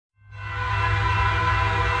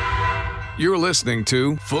You're listening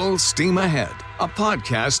to Full Steam Ahead, a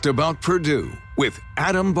podcast about Purdue with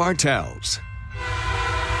Adam Bartels.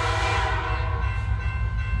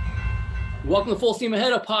 Welcome to Full Steam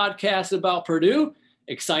Ahead, a podcast about Purdue.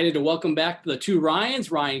 Excited to welcome back the two Ryans,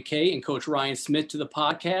 Ryan Kay and Coach Ryan Smith, to the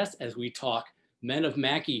podcast as we talk Men of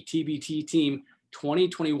Mackey TBT Team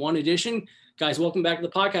 2021 edition. Guys, welcome back to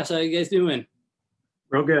the podcast. How are you guys doing?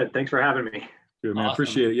 Real good. Thanks for having me. Good, man. Awesome.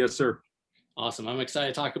 Appreciate it. Yes, sir. Awesome. I'm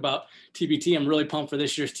excited to talk about TBT. I'm really pumped for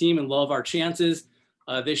this year's team and love our chances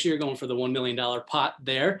this year, going for the $1 million pot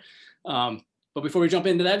there. But before we jump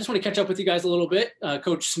into that, I just want to catch up with you guys a little bit.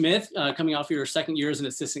 Coach Smith, coming off your second year as an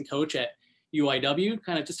assistant coach at UIW,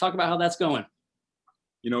 kind of just talk about how that's going.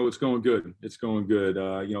 You know, it's going good. It's going good.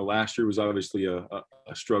 Last year was obviously a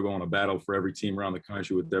struggle and a battle for every team around the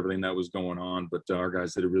country with everything that was going on. But our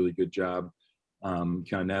guys did a really good job kind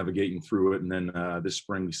of navigating through it. And then this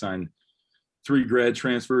spring we signed 3 grad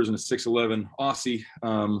transfers and a 6'11" Aussie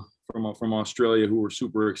from Australia who we're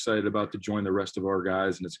super excited about to join the rest of our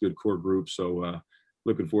guys. And it's a good core group. So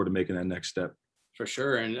looking forward to making that next step. For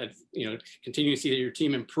sure. And, continue to see your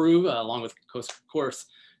team improve along with, of course,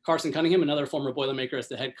 Carson Cunningham, another former Boilermaker, as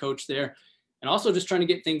the head coach there. And also just trying to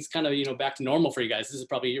get things kind of, back to normal for you guys. This is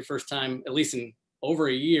probably your first time, at least in over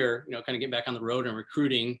a year, kind of getting back on the road and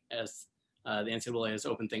recruiting as the NCAA has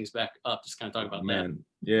opened things back up. Just kind of talk about that.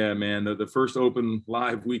 Yeah, man. The first open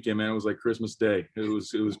live weekend, man, it was like Christmas Day. It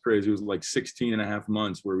was crazy. It was like 16 and a half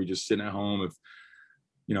months where we just sitting at home,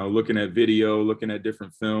 looking at video, looking at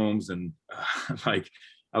different films. And like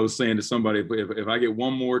I was saying to somebody, if I get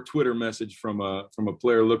one more Twitter message from a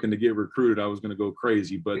player looking to get recruited, I was going to go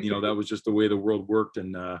crazy. But, that was just the way the world worked.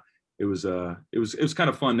 And it was kind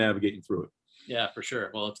of fun navigating through it. Yeah, for sure.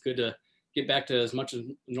 Well, it's good to get back to as much as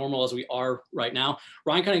normal as we are right now.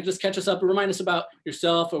 Ryan, kind of just catch us up and remind us about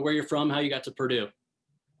yourself or where you're from, how you got to Purdue.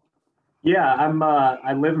 Yeah,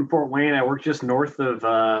 I live in Fort Wayne. I work just north of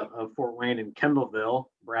Fort Wayne in Kendallville,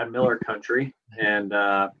 Brad Miller country, and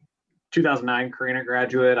 2009 Craner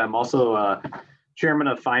graduate. I'm also chairman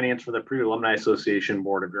of finance for the Purdue Alumni Association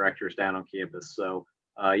board of directors down on campus. So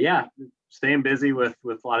staying busy with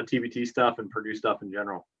a lot of TBT stuff and Purdue stuff in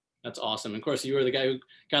general. That's awesome. Of course, you were the guy who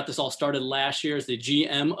got this all started last year as the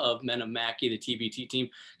GM of Men of Mackey, the TBT team.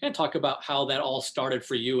 Kind of talk about how that all started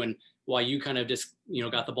for you and why you kind of just,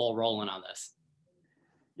 got the ball rolling on this.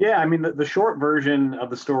 Yeah, I mean, the short version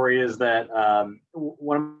of the story is that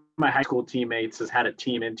one of my high school teammates has had a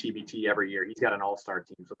team in TBT every year. He's got an all-star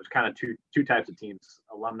team. So there's kind of two types of teams,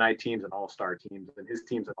 alumni teams and all-star teams. And his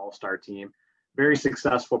team's an all-star team. Very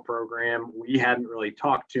successful program. We hadn't really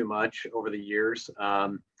talked too much over the years.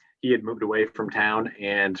 He had moved away from town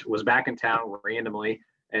and was back in town randomly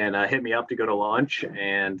and hit me up to go to lunch.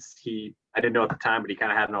 And I didn't know at the time, but he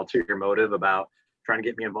kind of had an ulterior motive about trying to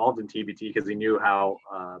get me involved in TBT because he knew how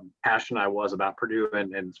passionate I was about Purdue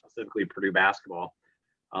and specifically Purdue basketball.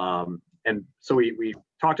 And so we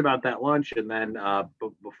talked about that lunch. And then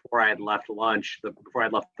before I had left before I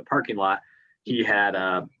left the parking lot, he had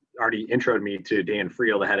already introed me to Dan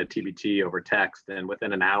Friel, the head of TBT, over text. And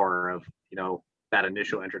within an hour of, that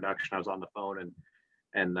initial introduction, I was on the phone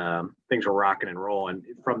and things were rocking and rolling.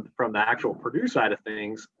 From the actual Purdue side of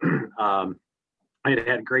things, I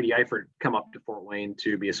had Grady Eifert come up to Fort Wayne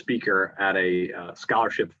to be a speaker at a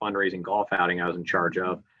scholarship fundraising golf outing I was in charge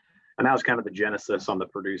of. And that was kind of the genesis on the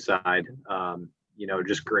Purdue side,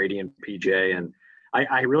 just Grady and PJ. And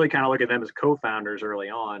I really kind of look at them as co-founders early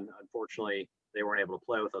on. Unfortunately, they weren't able to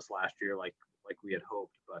play with us last year like we had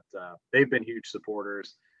hoped, but they've been huge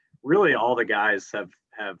supporters. Really, all the guys have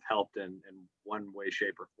helped in one way,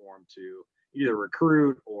 shape, or form to either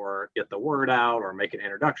recruit or get the word out or make an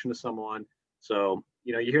introduction to someone. So,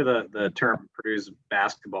 you hear the term Purdue's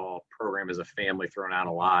basketball program is a family thrown out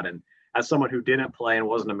a lot. And as someone who didn't play and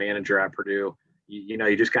wasn't a manager at Purdue,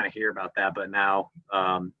 you just kind of hear about that. But now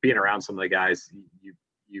being around some of the guys,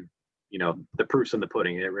 the proof's in the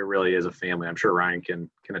pudding. It really is a family. I'm sure Ryan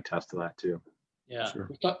can attest to that too. Yeah. Sure.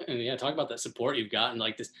 Talk about that support you've gotten,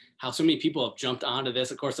 like this, how so many people have jumped onto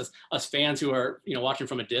this. Of course, us fans who are, watching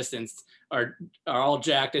from a distance are all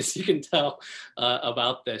jacked, as you can tell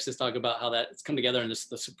about this. Just talk about how that's come together and just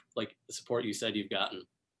the support you said you've gotten.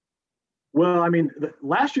 Well, I mean,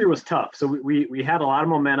 last year was tough. So we had a lot of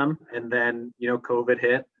momentum, and then, COVID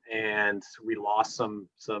hit and we lost some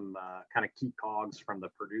kind of key cogs from the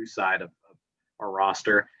Purdue side of our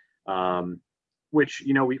roster. Which,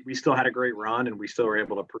 we still had a great run and we still were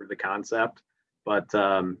able to prove the concept. But,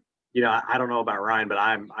 I don't know about Ryan, but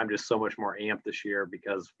I'm just so much more amped this year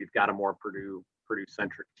because we've got a more Purdue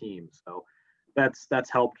centric team. So that's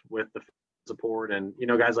helped with the support, and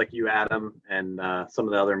guys like you, Adam, and some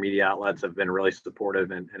of the other media outlets have been really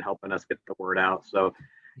supportive and helping us get the word out. So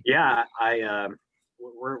yeah,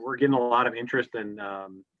 we're getting a lot of interest and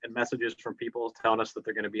messages from people telling us that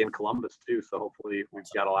they're going to be in Columbus too. So hopefully we've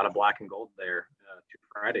got a lot of black and gold there 2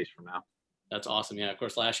 Fridays from now. That's awesome. Yeah, of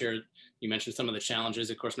course, last year you mentioned some of the challenges.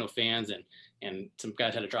 Of course, no fans, and some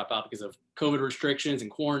guys had to drop out because of COVID restrictions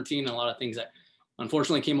and quarantine and a lot of things that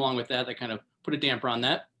unfortunately came along with that kind of put a damper on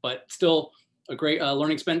that. But still a great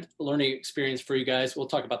learning experience for you guys. We'll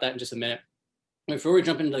talk about that in just a minute. Before we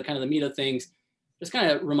jump into kind of the meat of things, just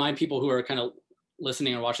kind of remind people who are kind of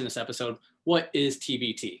listening or watching this episode, what is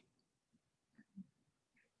TBT?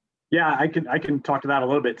 Yeah, I can talk to that a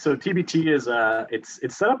little bit. So TBT is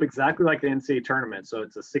it's set up exactly like the NCAA tournament. So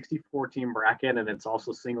it's a 64 team bracket, and it's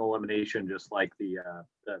also single elimination, just like the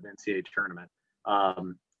NCAA tournament.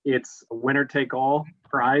 It's a winner take all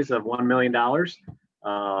prize of $1 million.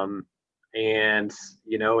 And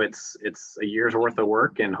it's a year's worth of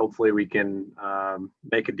work, and hopefully we can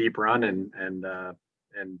make a deep run and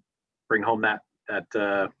bring home that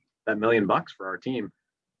 $1 million for our team.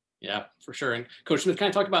 Yeah, for sure. And Coach Smith kind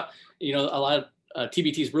of talked about, a lot of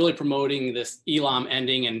TBTs really promoting this ELAM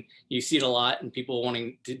ending, and you see it a lot, and people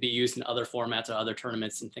wanting to be used in other formats or other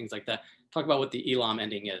tournaments and things like that. Talk about what the ELAM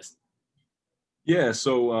ending is. Yeah,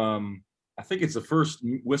 so I think it's the first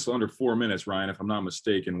whistle under 4 minutes, Ryan, if I'm not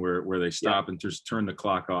mistaken, where they stop and just turn the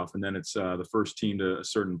clock off, and then it's the first team to a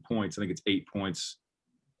certain points. I think it's 8 points,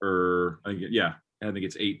 I think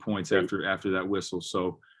it's 8 points after that whistle.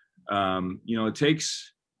 So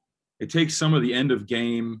it takes some of the end of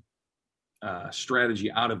game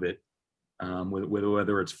strategy out of it, with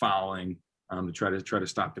whether it's fouling to try to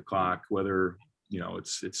stop the clock, whether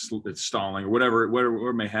it's stalling or whatever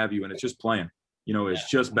it may have you, and it's just playing. It's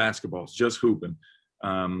just basketball, it's just hooping.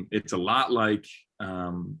 It's a lot like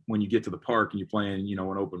when you get to the park and you're playing, an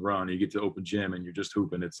open run, or you get to the open gym and you're just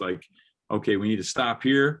hooping. It's like, okay, we need to stop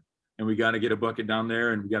here, and we got to get a bucket down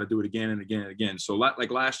there, and we got to do it again and again and again. So like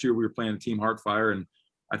last year, we were playing Team Heartfire, and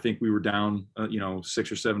I think we were down,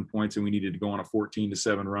 6 or 7 points, and we needed to go on a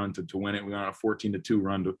 14-7 run to win it. We went on a 14-2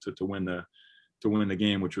 run to win the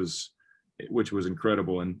game, which was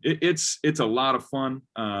incredible. And it's a lot of fun.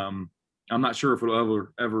 I'm not sure if it'll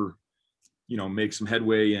ever make some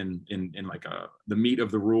headway in like the meat of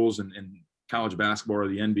the rules in college basketball or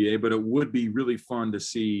the NBA, but it would be really fun to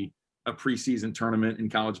see a preseason tournament in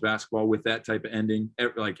college basketball with that type of ending.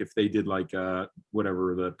 Like if they did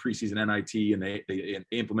whatever the preseason NIT and they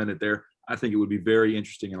implement it there, I think it would be very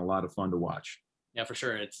interesting and a lot of fun to watch. Yeah, for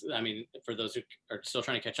sure. For those who are still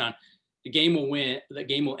trying to catch on, the game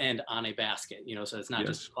will end on a basket, so it's not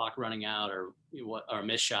just clock running out or a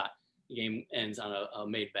missed shot. The game ends on a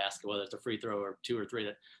made basket, whether it's a free throw or 2 or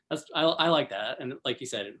 3. I like that. And like you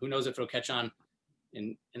said, who knows if it'll catch on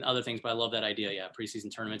in other things, but I love that idea. Yeah,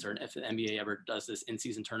 preseason tournaments, or if the NBA ever does this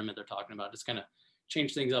in-season tournament they're talking about, just kind of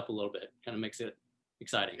change things up a little bit, kind of makes it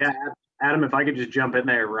exciting. Yeah, Adam, if I could just jump in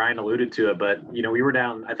there, Ryan alluded to it, but we were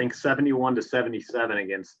down, I think 71-77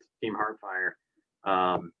 against Team Heartfire,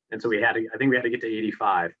 and so we had to get to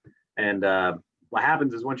 85. And what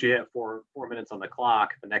happens is once you hit 4 minutes on the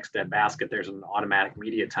clock, the next dead basket, there's an automatic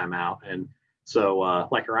media timeout, and so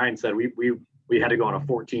like Ryan said, we had to go on a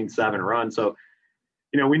 14-7 run. So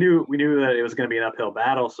we knew that it was going to be an uphill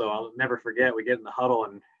battle. So I'll never forget, we get in the huddle,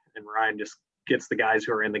 and Ryan just gets the guys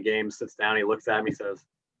who are in the game, sits down, he looks at me, says,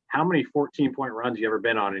 "How many 14-point runs you ever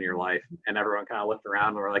been on in your life?" And everyone kind of looked around,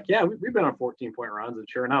 and we're like, "Yeah, we've been on 14-point runs." And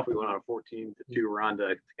sure enough, we went on a 14-2 run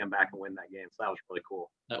to come back and win that game. So that was really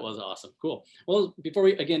cool. That was awesome. Cool. Well, before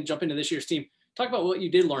we again jump into this year's team, talk about what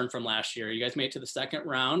you did learn from last year. You guys made it to the second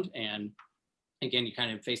round, and again, you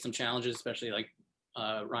kind of faced some challenges, especially like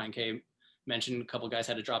Ryan K mentioned, a couple of guys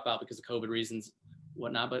had to drop out because of COVID reasons,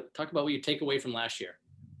 whatnot. But talk about what you take away from last year.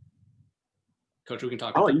 Coach, we can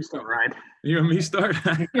talk. I'll let you start, Ryan. You and me start?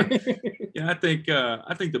 Yeah, I think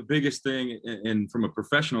the biggest thing, and from a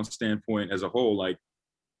professional standpoint as a whole, like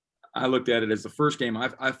I looked at it as the first game,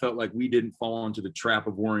 I felt like we didn't fall into the trap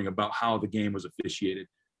of worrying about how the game was officiated,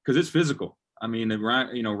 because it's physical. I mean,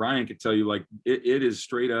 Ryan could tell you, like it is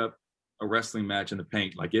straight up a wrestling match in the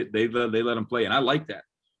paint. Like they let them play, and I like that.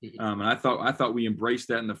 And I thought we embraced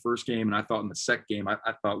that in the first game, and I thought in the second game, I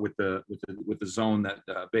thought with the zone that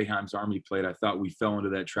Boeheim's Army played, I thought we fell into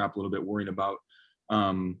that trap a little bit, worrying about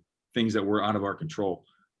things that were out of our control.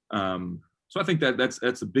 So I think that's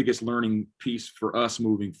the biggest learning piece for us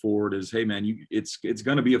moving forward is, hey man, it's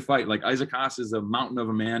going to be a fight. Like Isaac Haas is a mountain of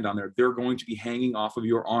a man down there. They're going to be hanging off of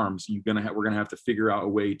your arms. We're going to have to figure out a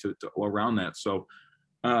way to around that. So,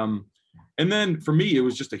 and then for me, it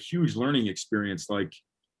was just a huge learning experience. Like,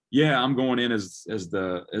 Yeah, I'm going in as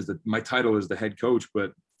my title is the head coach,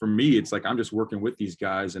 but for me, it's like I'm just working with these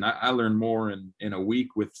guys, and I learn more in a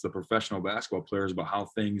week with the professional basketball players about how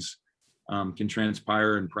things can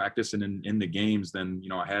transpire in practice and in the games than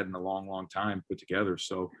I had in a long time put together.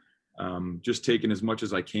 So just taking as much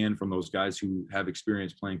as I can from those guys who have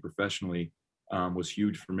experience playing professionally was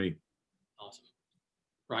huge for me. Awesome.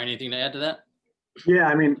 Ryan, anything to add to that? Yeah,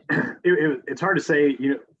 I mean, it's hard to say,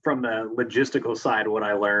 from the logistical side, what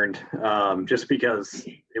I learned, just because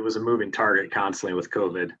it was a moving target constantly with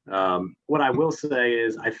COVID. What I will say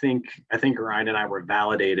is, I think Ryan and I were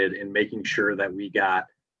validated in making sure that we got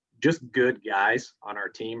just good guys on our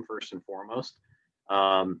team first and foremost,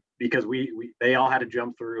 because they all had to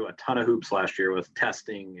jump through a ton of hoops last year with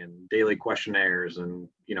testing and daily questionnaires and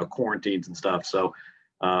quarantines and stuff. So.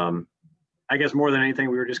 I guess more than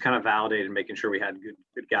anything, we were just kind of validated, making sure we had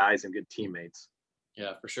good guys and good teammates.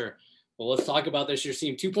 Yeah, for sure. Well, let's talk about this year's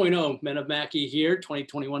team 2.0, Men of Mackey here,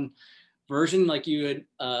 2021 version. Like you had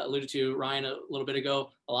alluded to, Ryan, a little bit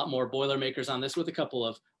ago, a lot more Boilermakers on this with a couple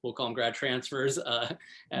of, we'll call them grad transfers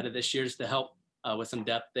added this year's to help with some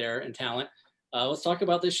depth there and talent. Let's talk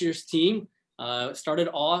about this year's team. Started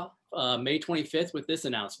off May 25th with this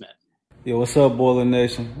announcement. Yo, what's up, Boiler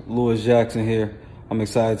Nation? Lewis Jackson here. I'm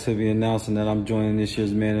excited to be announcing that I'm joining this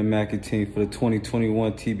year's Man and Mackey team for the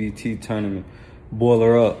 2021 TBT tournament.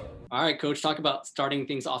 Boiler up. All right, Coach, talk about starting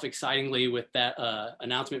things off excitingly with that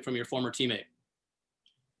announcement from your former teammate.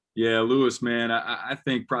 Yeah, Lewis, man, I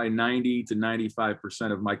think probably 90 to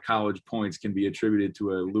 95% of my college points can be attributed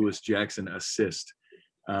to a Lewis Jackson assist.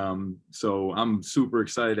 So I'm super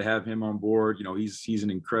excited to have him on board. He's an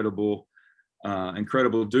incredible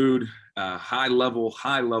dude, high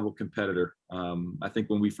level competitor. I think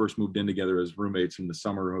when we first moved in together as roommates in the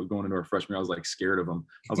summer, going into our freshman year, I was like scared of him.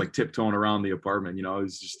 I was like tiptoeing around the apartment. It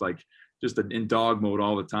was just in dog mode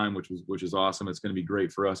all the time, which is awesome. It's going to be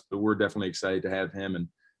great for us, but we're definitely excited to have him and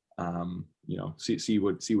see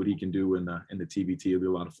what he can do in the TBT. It'll be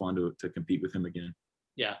a lot of fun to compete with him again.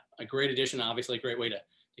 Yeah, a great addition. Obviously, a great way to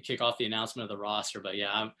kick off the announcement of the roster. But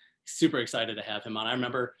yeah, I'm super excited to have him on. I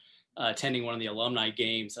remember attending one of the alumni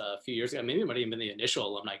games a few years ago. Maybe it might have even been the initial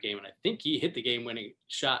alumni game, and I think he hit the game-winning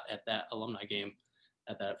shot at that alumni game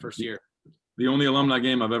at that first year. The only alumni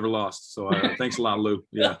game I've ever lost. So thanks a lot, Lou.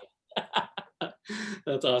 Yeah.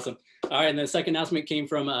 That's awesome. All right, and the second announcement came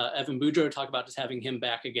from Evan Boudreaux. Talk about just having him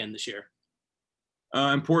back again this year.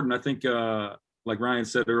 Important. I think, like Ryan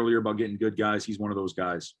said earlier about getting good guys, he's one of those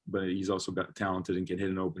guys, but he's also got talented and can hit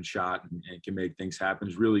an open shot and can make things happen.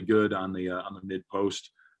 He's really good on the mid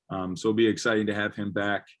post. So it'll be exciting to have him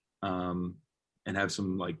back and have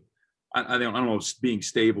some I don't know if being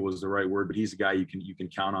stable is the right word, but he's a guy you can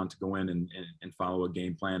count on to go in and follow a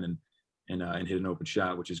game plan and hit an open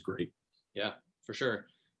shot, which is great. Yeah, for sure.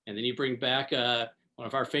 And then you bring back one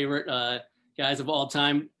of our favorite guys of all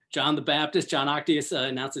time, John the Baptist. John Octius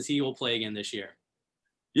announces he will play again this year.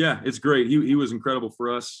 Yeah, it's great. He was incredible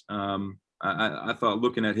for us. I thought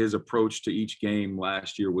looking at his approach to each game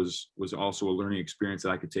last year was also a learning experience that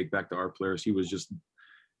I could take back to our players. He was just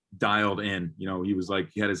dialed in. He was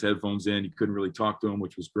he had his headphones in. You couldn't really talk to him,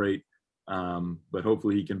 which was great. But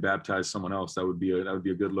hopefully he can baptize someone else. That would be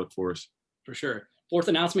a good look for us. For sure. Fourth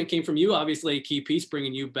announcement came from you. Obviously, a key piece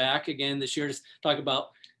bringing you back again this year. Just talk about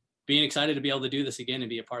being excited to be able to do this again and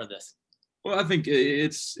be a part of this. Well, I think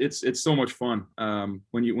it's so much fun.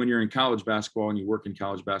 When you're in college basketball and you work in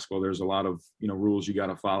college basketball, there's a lot of rules you got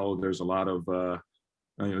to follow. There's a lot of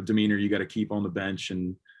demeanor you got to keep on the bench.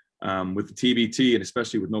 And with the TBT and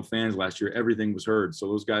especially with no fans last year, everything was heard. So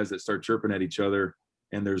those guys that start chirping at each other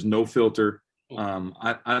and there's no filter.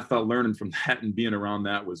 I thought learning from that and being around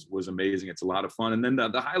that was amazing. It's a lot of fun. And then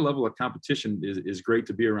the high level of competition is great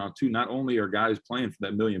to be around too. Not only are guys playing for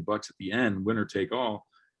that $1 million at the end, winner take all,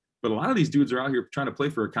 but a lot of these dudes are out here trying to play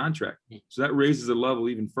for a contract. So that raises the level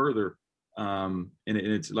even further. And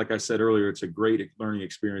it's, like I said earlier, it's a great learning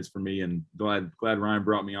experience for me, and glad Ryan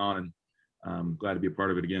brought me on, and glad to be a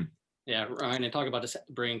part of it again. Yeah, Ryan, and talk about just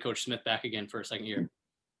bringing Coach Smith back again for a second year.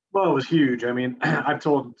 Well, it was huge. I mean, I've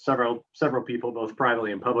told several people, both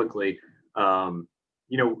privately and publicly,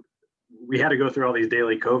 we had to go through all these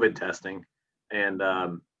daily COVID testing, and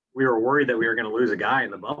we were worried that we were going to lose a guy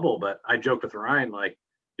in the bubble. But I joked with Ryan,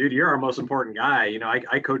 dude, you're our most important guy.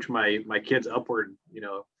 I coach my kids upward,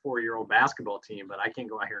 4-year-old basketball team, but I can't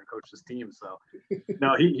go out here and coach this team. So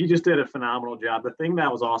no, he just did a phenomenal job. The thing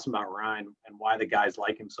that was awesome about Ryan and why the guys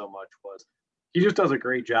like him so much was he just does a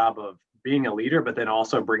great job of being a leader, but then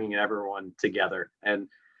also bringing everyone together. And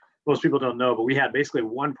most people don't know, but we had basically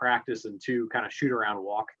one practice and 2 kind of shoot around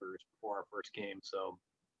walkthroughs before our first game. So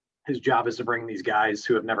his job is to bring these guys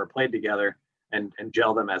who have never played together and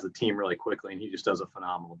gel them as a team really quickly, and he just does a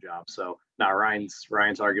phenomenal job. So now Ryan's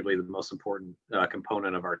arguably the most important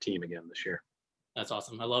component of our team again this year. That's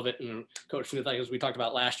awesome. I love it. And Coach Smith, like as we talked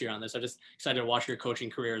about last year on this, I'm just excited to watch your coaching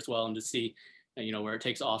career as well and to see, where it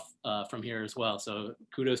takes off from here as well. So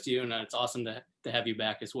kudos to you, and it's awesome to have you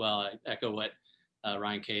back as well. I echo what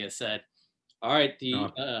Ryan Kay has said. All right,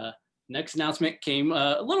 the next announcement came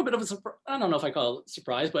a little bit of a surprise. I don't know if I call it a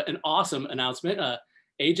surprise, but an awesome announcement.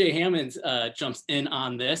 AJ Hammons jumps in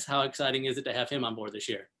on this. How exciting is it to have him on board this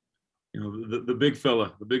year? The big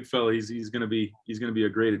fella, he's going to be a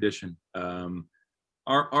great addition.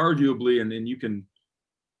 Arguably, and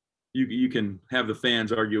you can have the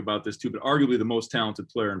fans argue about this too, but arguably the most talented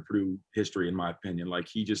player in Purdue history, in my opinion. Like,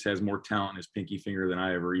 he just has more talent in his pinky finger than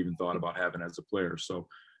I ever even thought about having as a player. So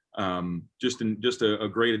just a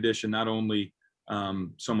great addition, not only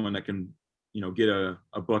someone that can, get a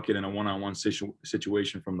bucket in a one-on-one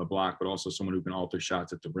situation from the block, but also someone who can alter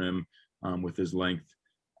shots at the rim with his length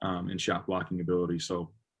and shot blocking ability.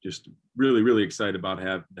 So just really, really excited about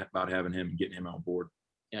having him and getting him on board.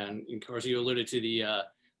 Yeah, and of course you alluded to the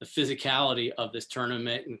physicality of this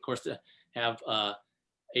tournament, and of course to have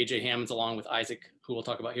AJ Hammons along with Isaac, who we'll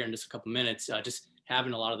talk about here in just a couple minutes, just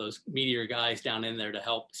having a lot of those meteor guys down in there to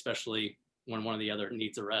help, especially when one of the other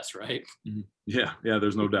needs a rest, right? Mm-hmm. Yeah,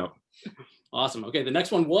 there's no doubt. Awesome. Okay, the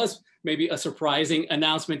next one was maybe a surprising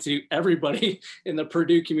announcement to everybody in the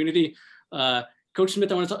Purdue community. Coach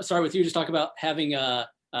Smith, I want to start with you. Just talk about having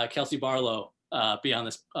Kelsey Barlow be on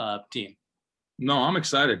this team. No, I'm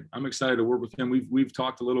excited. I'm excited to work with him. We've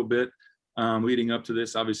talked a little bit leading up to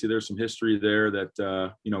this. Obviously, there's some history there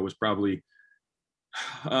that was probably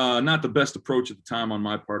not the best approach at the time on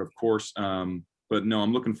my part, of course. But no,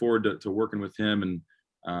 I'm looking forward to working with him, and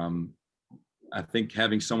I think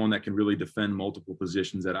having someone that can really defend multiple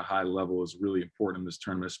positions at a high level is really important in this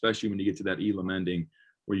tournament, especially when you get to that Elam ending,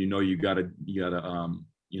 where you gotta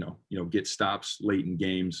get stops late in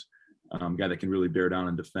games. Guy that can really bear down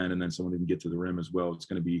and defend, and then someone who can get to the rim as well. It's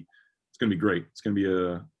going to be great. It's going to be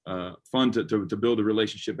fun to build a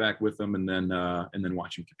relationship back with them, and then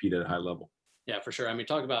watch him compete at a high level. Yeah, for sure. I mean,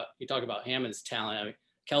 you talk about Hammond's talent. I mean,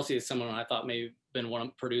 Kelsey is someone I thought may have been one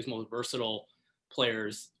of Purdue's most versatile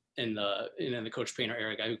players in the Coach Painter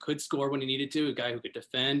era. A guy who could score when he needed to, a guy who could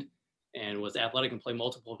defend, and was athletic and play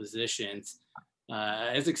multiple positions.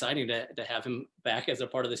 It's exciting to have him back as a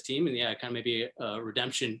part of this team, and kind of maybe a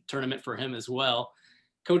redemption tournament for him as well.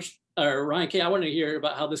 Coach Ryan Kay, I want to hear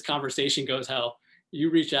about how this conversation goes, how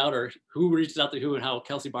you reach out, or who reaches out to who, and how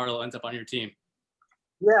Kelsey Barlow ends up on your team.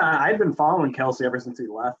 Yeah, I've been following Kelsey ever since he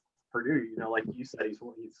left Purdue. Like you said, he's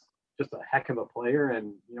just a heck of a player,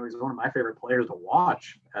 and he's one of my favorite players to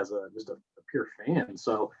watch as just a pure fan.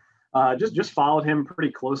 So just followed him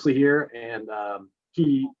pretty closely here, and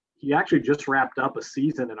he actually just wrapped up a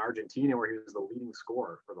season in Argentina where he was the leading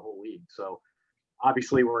scorer for the whole league. So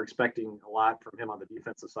obviously we're expecting a lot from him on the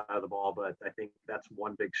defensive side of the ball, but I think that's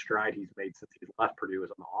one big stride he's made since he's left Purdue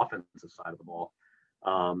is on the offensive side of the ball.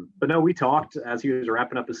 But no, we talked as he was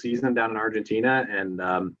wrapping up the season down in Argentina, and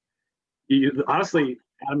honestly,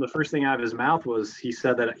 Adam, the first thing out of his mouth was he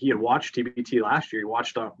said that he had watched TBT last year. He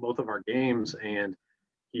watched both of our games, and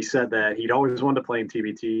he said that he'd always wanted to play in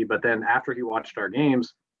TBT, but then after he watched our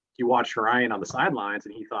games, he watched Ryan on the sidelines,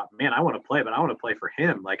 and he thought, man, I want to play, but I want to play for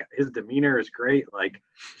him. Like, his demeanor is great. Like,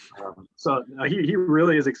 so he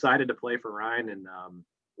really is excited to play for Ryan, and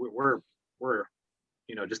we're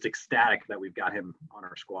just ecstatic that we've got him on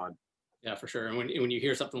our squad. Yeah, for sure. And when you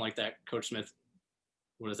hear something like that, Coach Smith,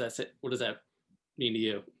 what does that say? What does that mean to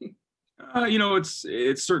you?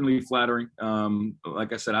 It's certainly flattering.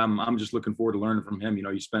 Like I said, I'm just looking forward to learning from him.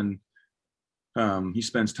 He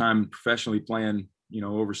spends time professionally playing,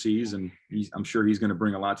 overseas, and I'm sure he's going to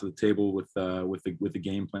bring a lot to the table with the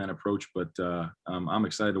game plan approach. But I'm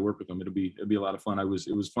excited to work with him. It'll be a lot of fun. It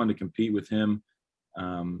was fun to compete with him,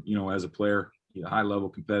 as a player, a high level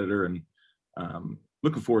competitor, and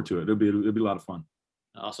looking forward to it. It'll be a lot of fun.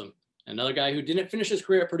 Awesome. Another guy who didn't finish his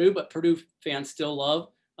career at Purdue, but Purdue fans still love.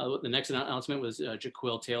 The next announcement was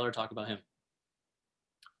Jaquil Taylor. Talk about him.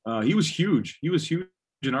 He was huge. He was huge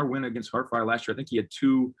in our win against Heartfire last year. I think he had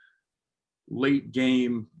 2 late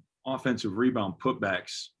game offensive rebound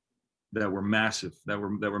putbacks that were massive, that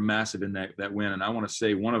were massive in that win. And I want to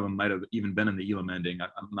say one of them might have even been in the Elam ending.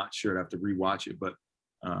 I'm not sure. I'd have to rewatch it, but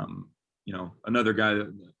another guy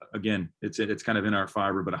that, again, it's kind of in our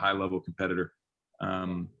fiber, but a high level competitor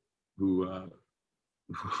whose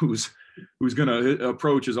going to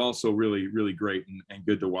approach is also really, really great and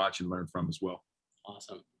good to watch and learn from as well.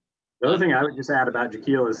 Awesome. The other thing I would just add about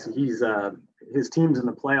Jaquil is his team's in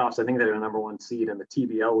the playoffs. I think they're the number one seed in the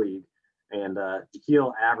TBL league. And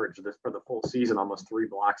Jaquil averaged this for the full season, almost 3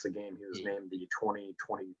 blocks a game. He was named the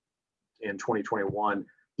 2020 and 2021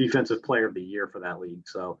 Defensive Player of the Year for that league.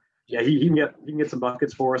 So yeah, he can get some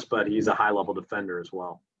buckets for us, but he's a high level defender as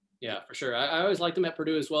well. Yeah, for sure. I always liked him at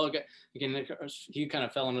Purdue as well. Again, he kind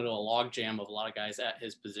of fell into a log jam of a lot of guys at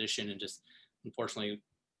his position and just unfortunately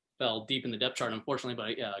fell deep in the depth chart, unfortunately.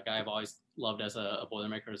 But yeah, a guy I've always loved as a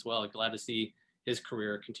Boilermaker as well. Glad to see his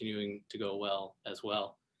career continuing to go well as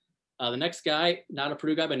well. The next guy, not a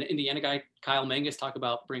Purdue guy, but an Indiana guy, Kyle Mangus. Talk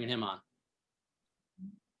about bringing him on.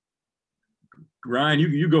 Ryan,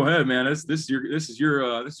 you go ahead, man. This is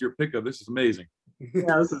your pickup. This is amazing.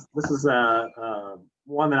 Yeah, this is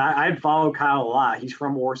one that I'd followed Kyle a lot. He's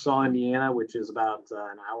from Warsaw, Indiana, which is about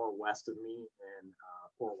an hour west of me in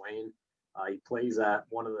Fort Wayne. He plays at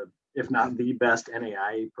one of the, if not the best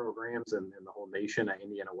NAIA programs in the whole nation at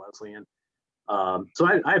Indiana Wesleyan. So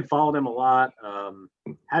I had followed him a lot.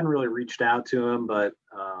 Hadn't really reached out to him, but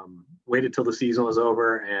waited till the season was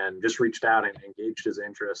over and just reached out and engaged his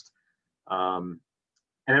interest. And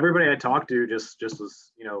everybody I talked to just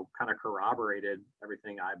was, kind of corroborated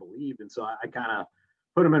everything I believed. And so I kind of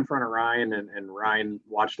put him in front of Ryan, and Ryan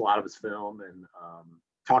watched a lot of his film and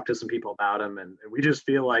talked to some people about him. And we just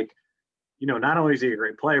feel like, not only is he a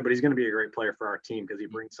great player, but he's going to be a great player for our team because he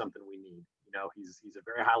brings something we need. He's a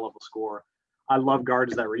very high level scorer. I love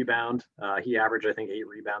guards that rebound. He averaged, I think, 8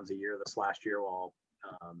 rebounds a year this last year while,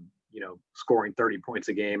 scoring 30 points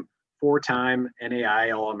a game. 4-time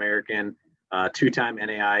NAIA All-American, 2-time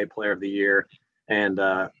NAIA Player of the Year. And,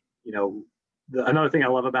 another thing I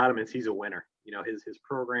love about him is he's a winner. His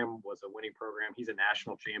program was a winning program. He's a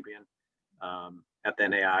national champion at the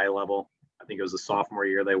NAIA level. I think it was the sophomore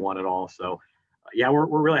year they won it all. So, we're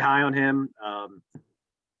really high on him.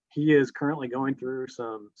 He is currently going through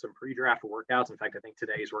some pre-draft workouts. In fact, I think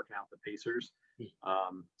today he's working out with the Pacers.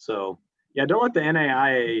 Don't let the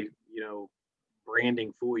NAIA,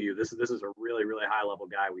 branding fool you. This is a really, really high level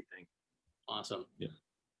guy, we think. Awesome. Yeah.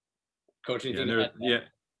 Coaching.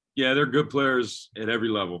 They're good players at every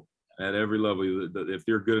level. If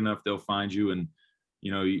they're good enough, they'll find you. And,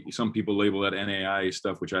 some people label that NAIA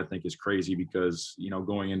stuff, which I think is crazy because,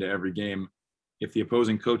 going into every game, if the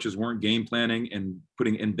opposing coaches weren't game planning and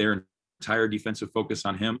putting in their entire defensive focus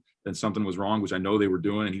on him, then something was wrong, which I know they were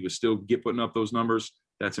doing, and he was still putting up those numbers.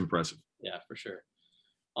 That's impressive. Yeah, for sure.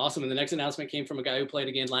 Awesome. And the next announcement came from a guy who played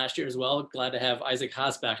again last year as well. Glad to have Isaac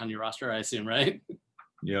Haas back on your roster, I assume, right?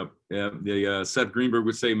 Yep. Yeah. Seth Greenberg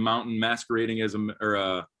would say mountain masquerading as a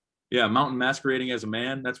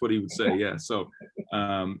man. That's what he would say. Yeah. So,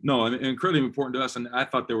 no, incredibly important to us. And I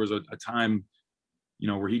thought there was a time,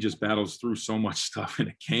 where he just battles through so much stuff in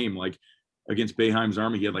a game. Like against Boeheim's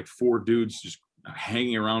Army, he had like 4 dudes just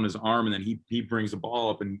hanging around his arm, and then he brings the ball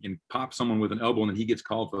up and pops someone with an elbow, and then he gets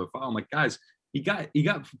called for the foul. I'm like, guys, he got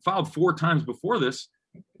fouled 4 times before this.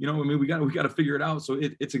 We got to figure it out. So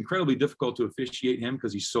it's incredibly difficult to officiate him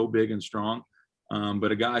because he's so big and strong.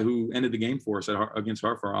 But a guy who ended the game for us against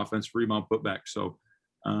Hartford, our offensive rebound putback. So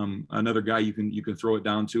another guy you can throw it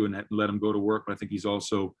down to and let him go to work. But I think he's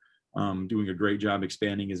also doing a great job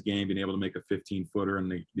expanding his game, being able to make a 15-footer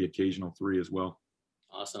and the occasional 3 as well.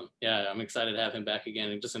 Awesome. Yeah, I'm excited to have him back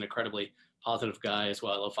again. And just an incredibly positive guy as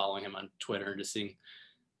well. I love following him on Twitter and just seeing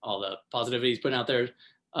all the positivity he's putting out there.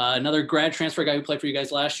 Another grad transfer guy who played for you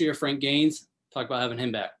guys last year, Frank Gaines. Talk about having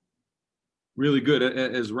him back. Really good.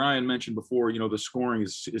 As Ryan mentioned before, the scoring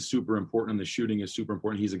is super important and the shooting is super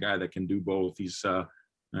important. He's a guy that can do both. He's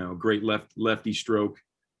great lefty stroke.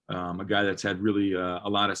 A guy that's had really a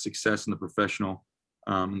lot of success in the professional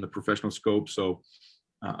scope. So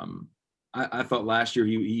I thought last year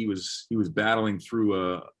he was battling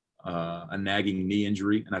through a nagging knee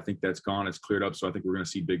injury, and I think that's gone. It's cleared up. So I think we're going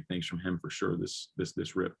to see big things from him for sure this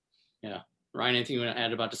rip. Yeah. Ryan, anything you want to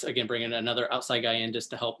add about just, again, bringing another outside guy in just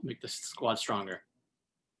to help make the squad stronger?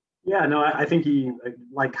 Yeah, no, I think he,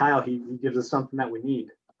 like Kyle, he gives us something that we need.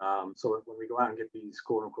 So when we go out and get these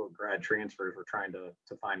quote unquote grad transfers, we're trying to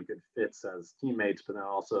find good fits as teammates, but then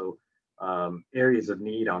also areas of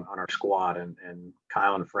need on our squad. And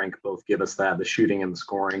Kyle and Frank both give us that, the shooting and the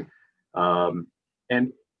scoring.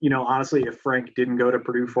 And honestly, if Frank didn't go to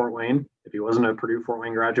Purdue Fort Wayne, if he wasn't a Purdue Fort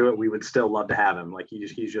Wayne graduate, we would still love to have him. Like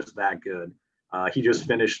he's just that good. He just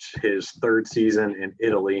finished his 3rd season in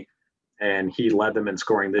Italy, and he led them in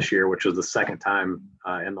scoring this year, which was the 2nd time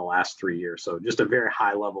in the last 3 years. So just a very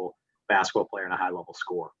high level basketball player and a high level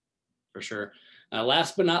scorer. For sure.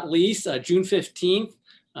 Last but not least, June 15th,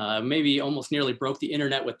 maybe almost nearly broke the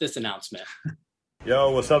internet with this announcement.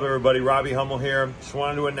 Yo, what's up, everybody? Robbie Hummel here. Just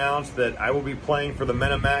wanted to announce that I will be playing for the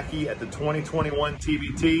Men of Mackey at the 2021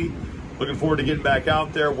 TBT. Looking forward to getting back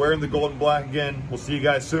out there, wearing the gold and black again. We'll see you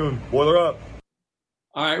guys soon. Boiler up.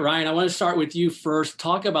 All right, Ryan, I want to start with you first.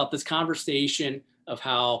 Talk about this conversation of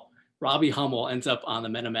how Robbie Hummel ends up on the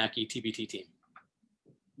Men of Mackey TBT team.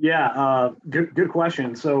 Yeah, good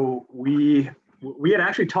question. So we had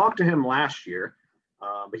actually talked to him last year,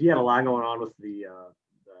 but he had a lot going on with the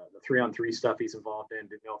 3-on-3 stuff he's involved in.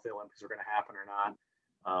 Didn't know if the Olympics were going to happen or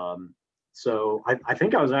not. So I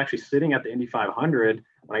think I was actually sitting at the Indy 500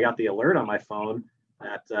 when I got the alert on my phone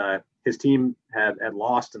that his team had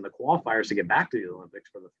lost in the qualifiers to get back to the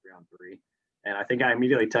Olympics for the 3-on-3. And I think I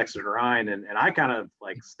immediately texted Ryan, and I kind of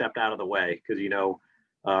like stepped out of the way because,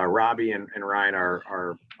 Robbie and Ryan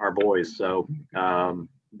are boys. So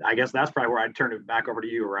I guess that's probably where I'd turn it back over to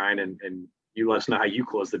you, Ryan, and you let us know how you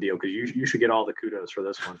close the deal, because you should get all the kudos for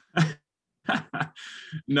this one.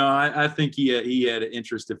 No, I think he had an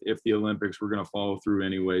interest if the Olympics were going to follow through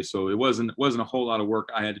anyway. So it wasn't a whole lot of work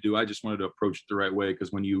I had to do. I just wanted to approach it the right way,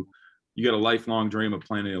 because when you got a lifelong dream of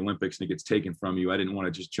playing in the Olympics and it gets taken from you, I didn't want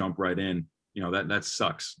to just jump right in. That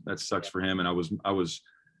sucks. That sucks for him. And I was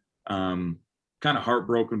kind of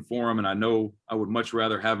heartbroken for him. And I know I would much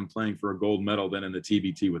rather have him playing for a gold medal than in the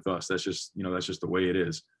TBT with us. That's just the way it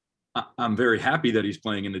is. I'm very happy that he's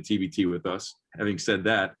playing in the TBT with us. Having said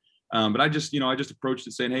that, but I just approached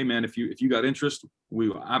it saying, hey man, if you got interest, we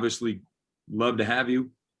obviously love to have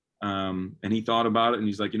you. And he thought about it, and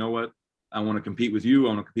he's like, you know what? I want to compete with you.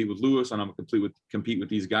 I want to compete with Lewis, and I'm going to compete with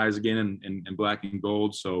these guys again in black and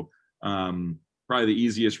gold. So probably the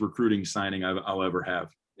easiest recruiting signing I'll ever have.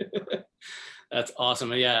 That's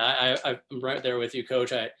awesome. Yeah, I'm right there with you,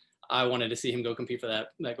 Coach. I wanted to see him go compete for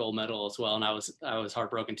that gold medal as well, and I was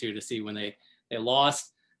heartbroken too to see when they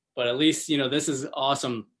lost. But at least this is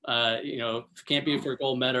awesome. If it can't be for a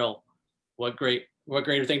gold medal, what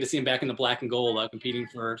greater thing to see him back in the black and gold, competing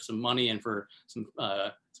for some money and for some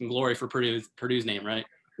glory for Purdue's name, right?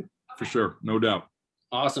 For sure, no doubt.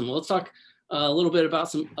 Awesome. Well, let's talk a little bit about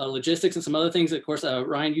some logistics and some other things. Of course,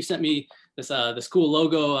 Ryan, you sent me this cool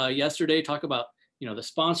logo yesterday. Talk about the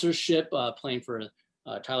sponsorship, playing for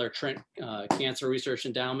Tyler Trent Cancer Research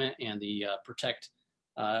Endowment and the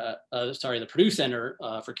the Purdue Center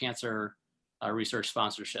for Cancer Research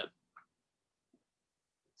sponsorship.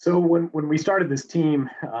 So when we started this team,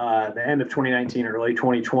 the end of 2019, early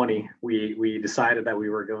 2020, we decided that we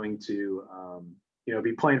were going to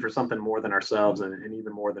be playing for something more than ourselves and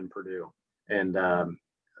even more than Purdue. And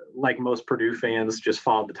like most Purdue fans, just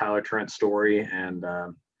followed the Tyler Trent story and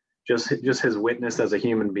just his witness as a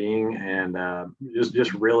human being, and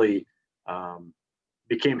just really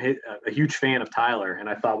became a huge fan of Tyler. And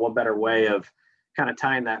I thought, what better way of kind of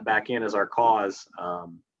tying that back in as our cause?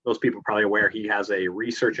 Those people are probably aware he has a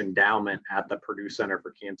research endowment at the Purdue Center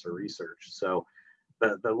for Cancer Research. So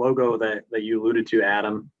the logo that you alluded to,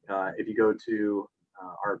 Adam, if you go to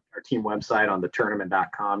our team website on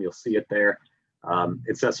thetournament.com, you'll see it there.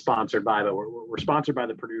 It says sponsored by, but we're sponsored by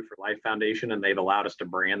the Purdue for Life Foundation, and they've allowed us to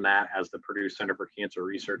brand that as the Purdue Center for Cancer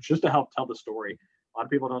Research, just to help tell the story. A lot of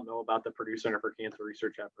people don't know about the Purdue Center for Cancer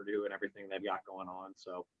Research at Purdue and everything they've got going on.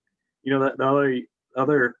 So, the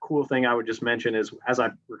other cool thing I would just mention is, as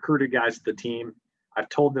I've recruited guys to the team, I've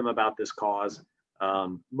told them about this cause.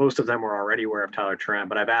 Most of them were already aware of Tyler Trent,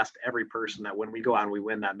 but I've asked every person that when we go out and we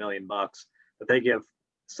win that $1 million, that they give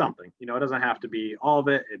something. It doesn't have to be all of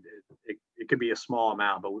it. It could be a small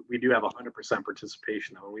amount, but we do have 100%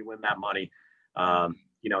 participation. When we win that money,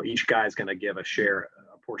 each guy is going to give a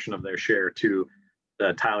portion of their share to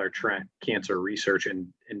the Tyler Trent Cancer Research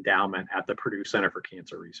Endowment at the Purdue Center for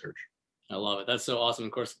Cancer Research. I love it. That's so awesome.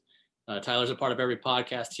 Of course, Tyler's a part of every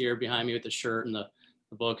podcast here behind me with the shirt and the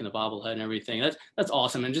book and the bobblehead and everything. That's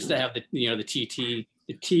awesome. And just to have the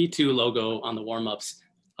T2 logo on the warm-ups.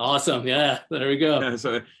 Awesome. Yeah, there we go. Yeah,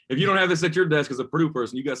 so if you don't have this at your desk as a Purdue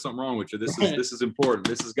person, you got something wrong with you. This is important.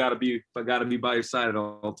 This has got to be by your side at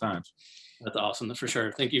all times. That's awesome. That's for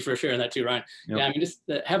sure. Thank you for sharing that too, Ryan. Yep. Yeah, I mean, just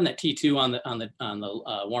having that T2 on the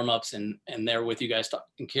warm-ups and there with you guys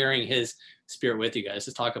and carrying his spirit with you guys.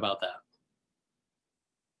 Just talk about that.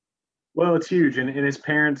 Well, it's huge, and his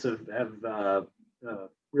parents have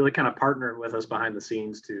really kind of partnered with us behind the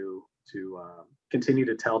scenes to continue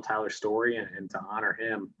to tell Tyler's story and to honor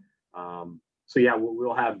him. So yeah,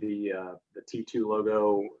 we'll have the T2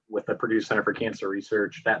 logo with the Purdue Center for Cancer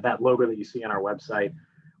Research. That logo that you see on our website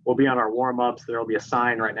will be on our warm-ups. There will be a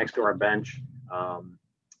sign right next to our bench.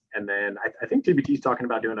 And then I think TBT is talking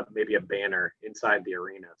about doing maybe a banner inside the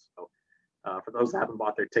arena. So for those that haven't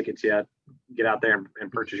bought their tickets yet, get out there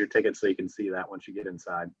and purchase your tickets so you can see that once you get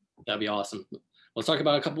inside. That'd be awesome. Let's talk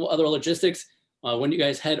about a couple other logistics. When do you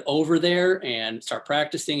guys head over there and start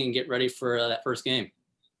practicing and get ready for that first game?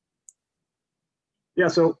 Yeah,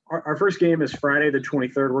 so our first game is Friday the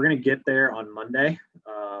 23rd. We're going to get there on Monday,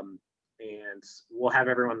 and we'll have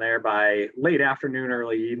everyone there by late afternoon,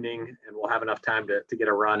 early evening, and we'll have enough time to get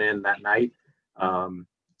a run in that night.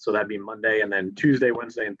 So that'd be Monday, and then Tuesday,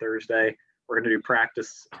 Wednesday, and Thursday, we're going to do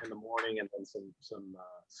practice in the morning and then some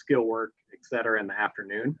skill work, et cetera, in the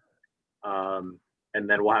afternoon. And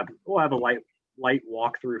then we'll have a light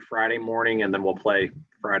walkthrough Friday morning, and then we'll play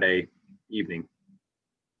Friday evening.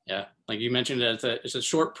 Yeah, like you mentioned, it's a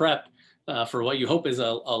short prep for what you hope is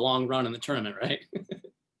a long run in the tournament, right?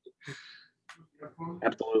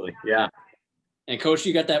 Absolutely, yeah. And Coach,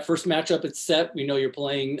 you got that first matchup. It's set. We know you're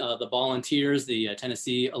playing the Volunteers, the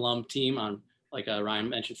Tennessee alum team, on, like Ryan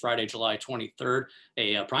mentioned, Friday, July 23rd,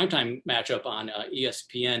 a primetime matchup on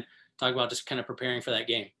ESPN. Talk about just kind of preparing for that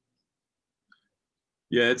game.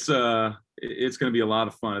 Yeah, it's going to be a lot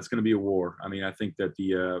of fun. It's going to be a war. I mean, I think that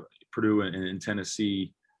the Purdue and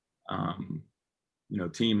Tennessee,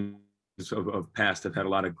 teams of past have had a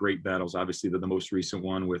lot of great battles. Obviously, the most recent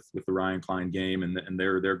one with the Ryan Klein game, and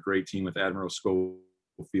they're a great team with Admiral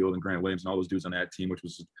Schofield and Grant Williams and all those dudes on that team, which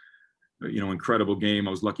was, incredible game.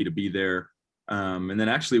 I was lucky to be there. And then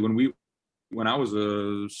actually when I was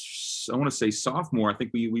I want to say sophomore, I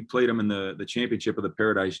think we played them in the championship of the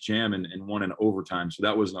Paradise Jam and won in overtime. So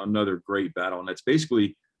that was another great battle. And that's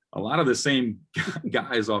basically a lot of the same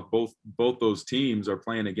guys off both those teams are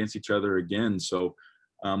playing against each other again. So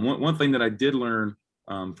one thing that I did learn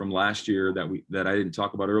from last year that I didn't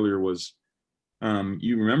talk about earlier was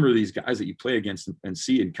you remember these guys that you play against and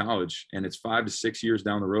see in college, and it's 5 to 6 years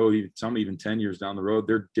down the road, some even 10 years down the road.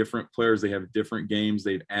 They're different players. They have different games.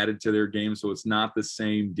 They've added to their game. So it's not the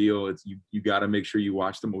same deal. It's you got to make sure you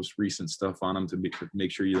watch the most recent stuff on them to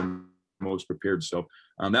make sure you're the most prepared. So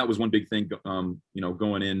that was one big thing,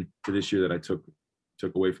 going into this year that I took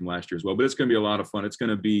away from last year as well. But it's going to be a lot of fun. It's going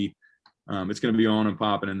to be on and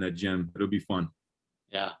popping in that gym. It'll be fun.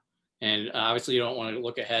 Yeah. And obviously you don't want to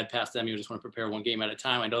look ahead past them. You just want to prepare one game at a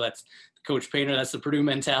time. I know that's Coach Painter. That's the Purdue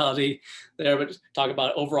mentality there, but talk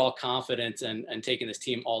about overall confidence and taking this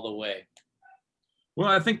team all the way. Well,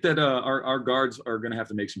 I think that our guards are going to have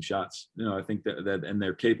to make some shots. I think that and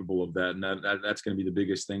they're capable of that. And that's going to be the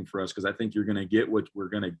biggest thing for us, because I think you're going to get what we're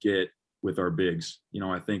going to get with our bigs.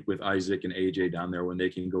 I think with Isaac and AJ down there, when they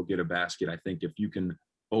can go get a basket, I think if you can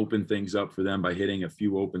open things up for them by hitting a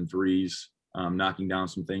few open threes, knocking down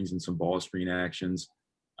some things and some ball screen actions,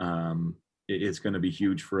 it's going to be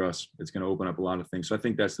huge for us. It's going to open up a lot of things. So I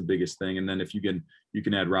think that's the biggest thing. And then if you can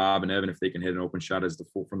add Rob and Evan, if they can hit an open shot as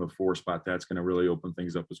from the 4 spot, that's going to really open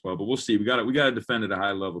things up as well. But we'll see. We got to defend at a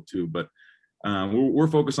high level too. But we're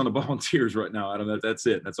focused on the Volunteers right now, Adam. That's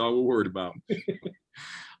it. That's all we're worried about.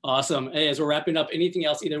 Awesome. Hey, as we're wrapping up, anything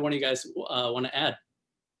else either one of you guys want to add?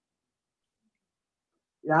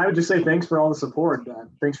 Yeah, I would just say thanks for all the support.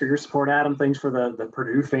 Thanks for your support, Adam. Thanks for the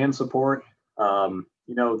Purdue fan support.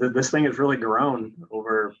 This thing has really grown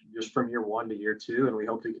over just from year 1 to year 2, and we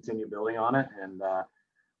hope to continue building on it. And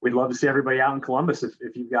we'd love to see everybody out in Columbus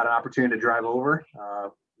if you've got an opportunity to drive over.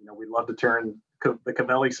 We'd love to turn the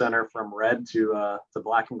Covelli Center from red to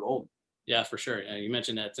black and gold. Yeah, for sure. You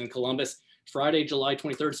mentioned that it's in Columbus, Friday, July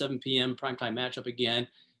 23rd, 7 p.m. primetime matchup again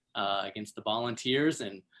against the Volunteers.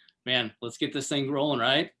 And man, let's get this thing rolling,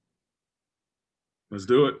 right? Let's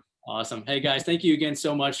do it. Awesome. Hey guys, thank you again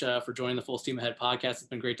so much for joining the Full Steam Ahead podcast. It's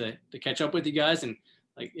been great to catch up with you guys, and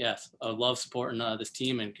I love supporting this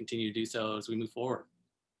team and continue to do so as we move forward.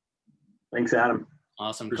 Thanks, Adam.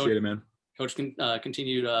 Awesome. Appreciate it, man. Coach,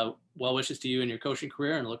 continued well wishes to you in your coaching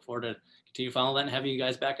career, and look forward to continue following that and having you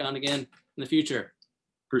guys back on again in the future.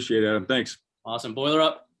 Appreciate it, Adam. Thanks. Awesome. Boiler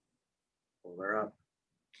up. Boiler up.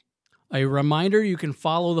 A reminder, you can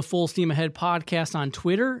follow the Full Steam Ahead podcast on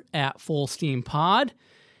Twitter @FullSteamPod.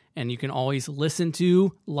 And you can always listen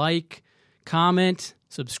to, like, comment,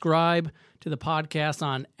 subscribe to the podcast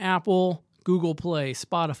on Apple, Google Play,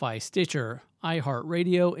 Spotify, Stitcher,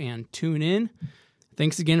 iHeartRadio, and TuneIn.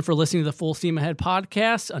 Thanks again for listening to the Full Steam Ahead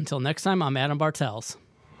podcast. Until next time, I'm Adam Bartels.